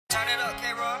Turn it up,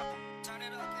 K-Rock. Turn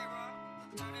it up, K-Rock.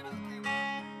 Turn it up, K-Rock.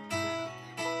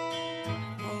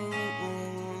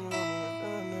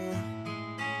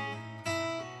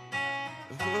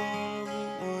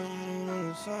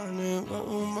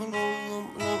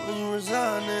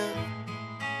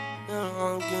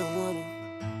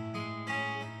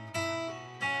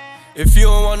 If you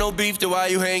don't want no beef, then why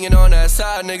you hanging on that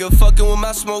side, nigga? Fucking with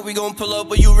my smoke, we gon' pull up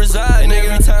where you reside, nigga.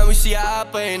 Every time we see a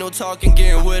hopper, ain't no talking,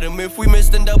 getting with him. If we miss,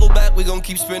 then double back, we gon'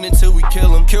 keep spinning till we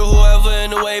kill him. Kill whoever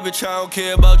in the way, bitch, I don't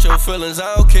care about your feelings.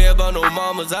 I don't care about no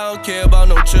mamas, I don't care about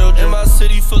no children. In my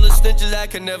city full of snitches, I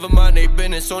can never mind they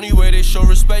business. Only way they show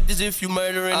respect is if you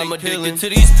murdering and killing. I'm addicted to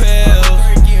these pills,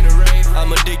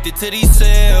 I'm addicted to these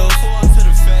sales.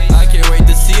 I can't wait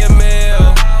to see a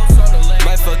meal.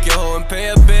 Might fuck your hoe and pay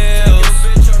a bill.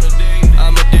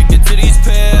 I'm addicted to these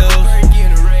pills,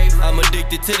 I'm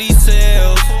addicted to these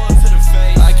sales.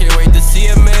 I can't wait to see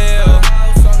a meal.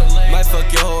 Might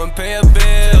fuck your hoe and pay a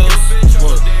bill.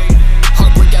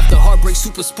 Heartbreak after heartbreak,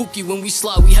 super spooky when we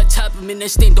slide. We had tap him and then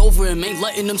stand over him, ain't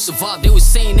letting them survive. They was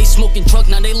saying they smoking drug,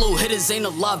 now they little hitters ain't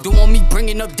alive. Don't want me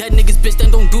bringing up dead niggas, bitch,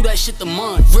 then don't do that shit to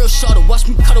mine. Real shot to watch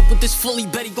me cut up with this fully,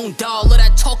 bet he gon' die. All of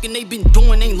that talking they been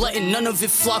doing, ain't letting none of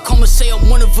it fly. Come and say I'm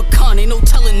one of a kind, ain't no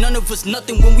telling none of us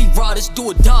nothing when we ride. It's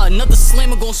do or die, another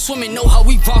slammer gon' swim and know how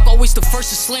we rock. Always the first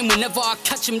to slam, whenever I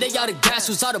catch him, they out of gas.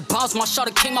 Was out of bounds, my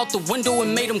shot came out the window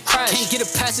and made him crash. Can't get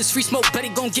it past this free smoke, bet he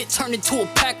gon' get turned into a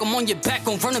pack. I'm on your back,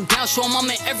 gon' run him down, show him I'm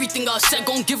in everything I said,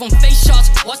 gon' give him face shots.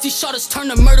 Watch these shotters turn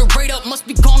the murder rate up. Must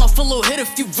be gone off a little hit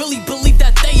if you really believe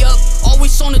that they up.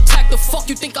 Always on attack, the fuck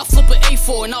you think I flip an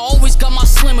A4? And I always got my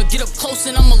slimmer, get up close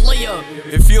and I'ma lay up.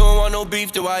 If you don't want no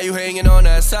beef, then why you hanging on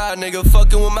that side, nigga?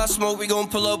 Fucking with my smoke, we gon'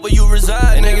 pull up where you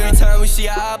reside. And every time we see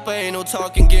a hopper, ain't no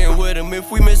talking, getting with him.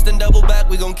 If we miss, then double back,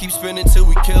 we gon' keep spinning till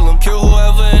we kill him. Kill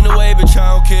whoever in the way, bitch,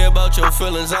 I don't care about your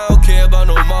feelings. I don't care about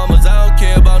no mamas, I don't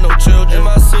care about no children. In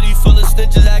my city full of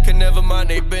snitches, I can never mind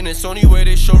they business. Only way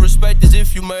they show respect is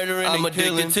if you murdering and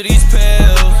killing. I'm addicted to these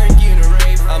pills,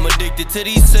 I'm addicted to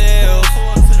these sales.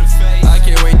 I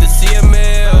can't wait to see a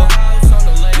meal.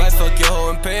 Might fuck your hoe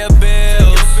and pay a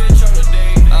bill.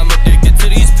 I'm addicted to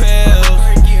these pills,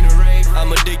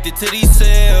 I'm addicted to these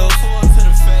sales.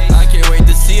 I can't wait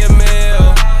to see a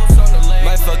meal.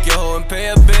 Might fuck your hoe and pay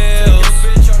a bill.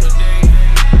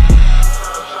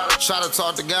 Try to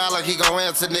talk to God like he gon'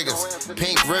 answer niggas.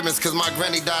 Pink ribbons cause my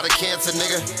granny died of cancer,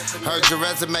 nigga. Heard your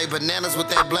resume, bananas with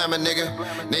that blammer, nigga.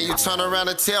 Then you turn around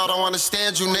and tell, don't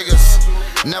understand you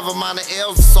niggas. Never mind the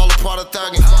L's, it's all a part of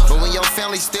thugging. But when your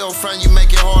family still front, you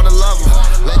make it hard to love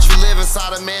them. Let you live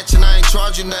inside a mansion, I ain't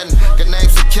charge you nothing. Got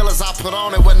names for killers I put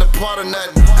on, it wasn't a part of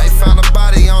nothing. I found a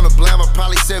body on the blammer,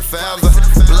 probably sit forever.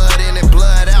 Blood in and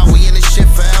blood out, we in this shit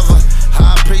forever.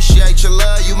 I appreciate your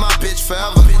love, you my bitch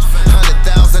forever.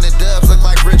 100,000 in dubs, look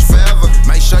like rich forever.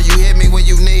 Make sure you hit me when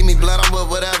you need me, blood, I'm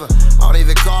with whatever. Don't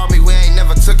even call me, we ain't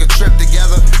never took a trip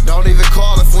together. Don't even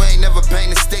call if we ain't never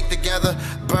painted stick together.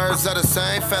 Birds of the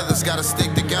same feathers, gotta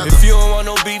stick together. If you don't want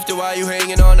no beef, then why you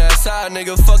hanging on that side,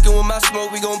 nigga? Fucking with my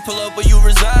smoke, we gon' pull up where you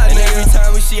reside. And every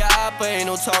time we see a hopper, ain't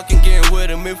no talking, getting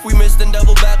with him. If we miss, then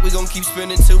double back, we gon' keep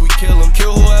spinning till we kill him.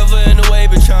 Kill whoever in the way,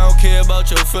 bitch, I don't care about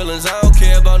your feelings. I don't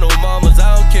care about no mamas,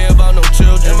 I don't care about no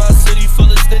children. In my city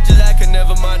full of snitches, I can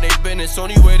never mind they business.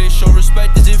 Only way they show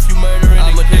respect is if you murdering.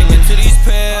 I'm addicted to these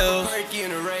pills,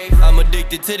 I'm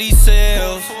addicted to these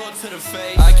sales.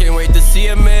 I can't wait to see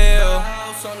a meal.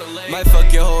 Might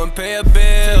fuck your hoe and pay a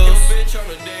bill.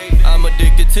 I'm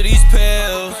addicted to these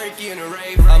pills,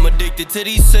 I'm addicted to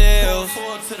these sales.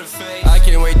 I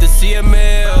can't wait to see a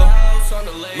meal.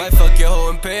 Might fuck your hoe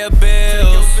and pay a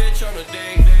bill.